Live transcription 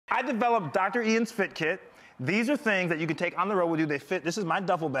I developed Dr. Ian's Fit Kit. These are things that you can take on the road with you. They fit, this is my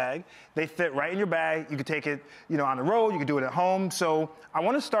duffel bag. They fit right in your bag. You can take it, you know, on the road. You can do it at home. So I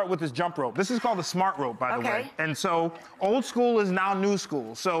want to start with this jump rope. This is called the smart rope, by the way. And so old school is now new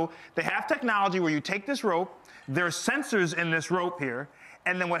school. So they have technology where you take this rope. There's sensors in this rope here.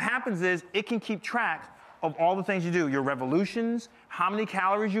 And then what happens is it can keep track of all the things you do, your revolutions, how many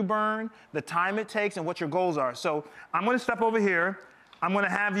calories you burn, the time it takes, and what your goals are. So I'm going to step over here. I'm going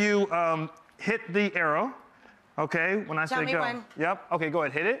to have you hit the arrow. Okay, when I say go. When. Yep, okay, go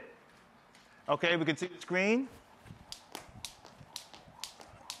ahead, hit it. Okay, we can see the screen.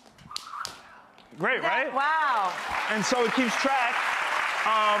 Great, right? Wow. And so it keeps track,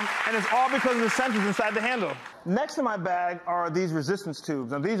 and it's all because of the sensors inside the handle. Next in my bag are these resistance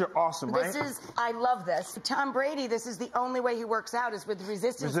tubes. Now, these are awesome, right? I love this. Tom Brady, this is the only way he works out is with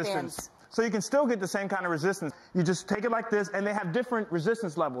resistance bands. So you can still get the same kind of resistance. You just take it like this, and they have different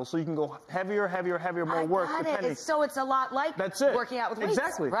resistance levels, so you can go heavier, heavier, heavier, more work. Depending. So it's a lot like working out with weights.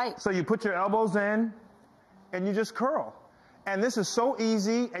 Exactly. Right. So you put your elbows in, and you just curl. And this is so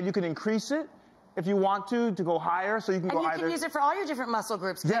easy, and you can increase it if you want to go higher, so you can go either. And you can use it for all your different muscle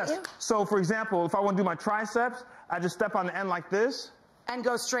groups, can't you? So for example, if I want to do my triceps, I just step on the end like this. And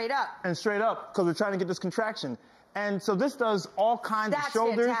go straight up. And straight up, because we're trying to get this contraction. And so this does all kinds of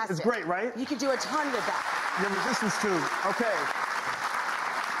shoulders. Fantastic. It's great, right? You can do a ton with that. Your resistance tube, okay.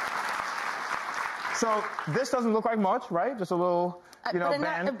 So this doesn't look like much, right? Just a little,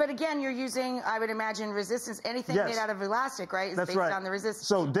 band. But again, you're using, I would imagine, resistance. Anything made out of elastic, right? Is based on the resistance.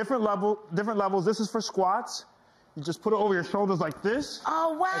 So different levels. This is for squats. You just put it over your shoulders like this.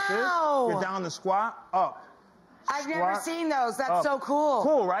 Oh, wow. Like this. You're down the squat, up. I've never seen those. That's so cool.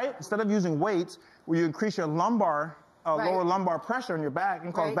 Cool, right? Instead of using weights, where you increase your lumbar, lower lumbar pressure in your back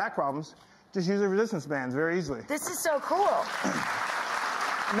and cause back problems, just use the resistance bands very easily. This is so cool.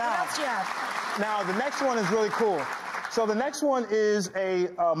 What else do you have? Now, the next one is really cool. So the next one is a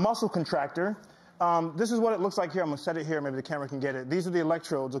muscle contractor. This is what it looks like here. I'm going to set it here. Maybe the camera can get it. These are the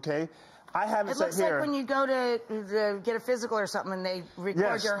electrodes, okay? I have it set here. It looks like when you go to get a physical or something and they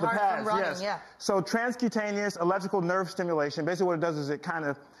record your heart from running. Yeah. So transcutaneous electrical nerve stimulation, basically what it does is it kind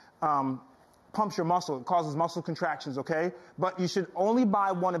of pumps your muscle. It causes muscle contractions, okay? But you should only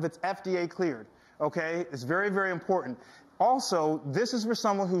buy one if it's FDA cleared, okay? It's very, very important. Also, this is for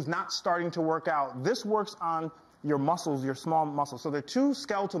someone who's not starting to work out. This works on your muscles, your small muscles. So there are two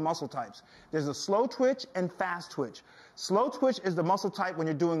skeletal muscle types. There's a slow twitch and fast twitch. Slow twitch is the muscle type when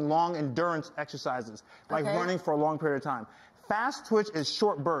you're doing long endurance exercises, like running for a long period of time. Fast twitch is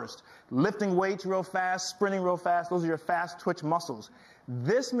short burst, lifting weights real fast, sprinting real fast. Those are your fast twitch muscles.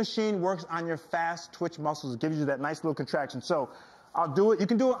 This machine works on your fast twitch muscles. It gives you that nice little contraction. So I'll do it. You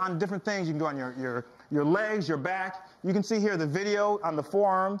can do it on different things. You can do it on your legs, your back. You can see here the video on the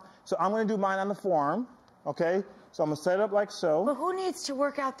forearm. So I'm going to do mine on the forearm. Okay? So I'm going to set it up like so. But who needs to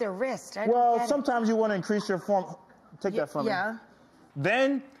work out their wrist? Well, sometimes you want to increase your form. Take that from me. Yeah.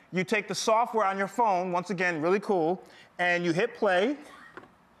 Then you take the software on your phone, once again, really cool, and you hit play,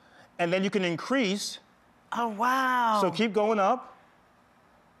 and then you can increase. Oh, wow. So keep going up.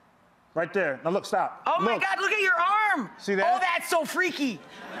 Right there. Now look, stop. Oh my God, look at your arm. See that? Oh, that's so freaky.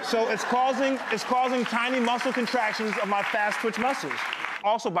 So it's causing tiny muscle contractions of my fast twitch muscles.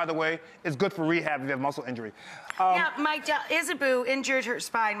 Also, by the way, it's good for rehab if you have muscle injury. Yeah, Isabeau injured her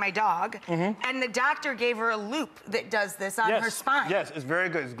spine, my dog, and the doctor gave her a loop that does this on her spine. Yes, it's very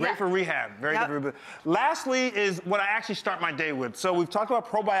good. It's great for rehab. Very good for rehab. Lastly is what I actually start my day with. So we've talked about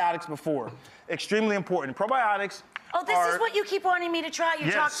probiotics before. Extremely important. Probiotics is what you keep wanting me to try.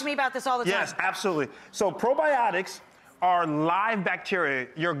 You talk to me about this all the time. Yes, absolutely. So probiotics are live bacteria.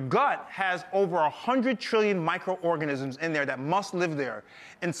 Your gut has over 100 trillion microorganisms in there that must live there.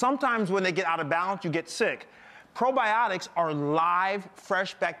 And sometimes when they get out of balance, you get sick. Probiotics are live,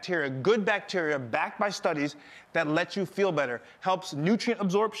 fresh bacteria, good bacteria backed by studies that let you feel better. Helps nutrient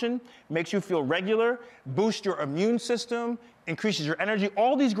absorption, makes you feel regular, boosts your immune system, increases your energy,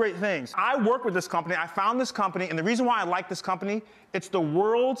 all these great things. I work with this company. I found this company, and the reason why I like this company, it's the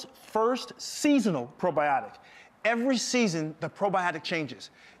world's first seasonal probiotic. Every season, the probiotic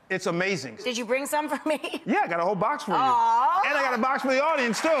changes. It's amazing. Did you bring some for me? Yeah, I got a whole box for you. Aww. And I got a box for the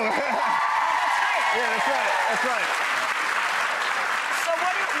audience, too. Yeah, that's right. That's right. So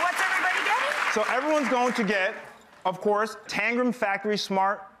what's everybody getting? So everyone's going to get, of course, Tangram Factory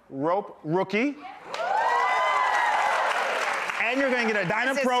Smart Rope Rookie. And you're going to get a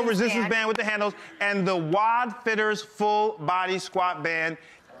Dyna Pro resistance band with the handles and the Wad Fitters full body squat band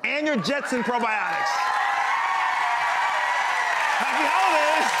and your Jetson probiotics. Happy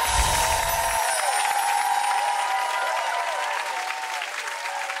holidays!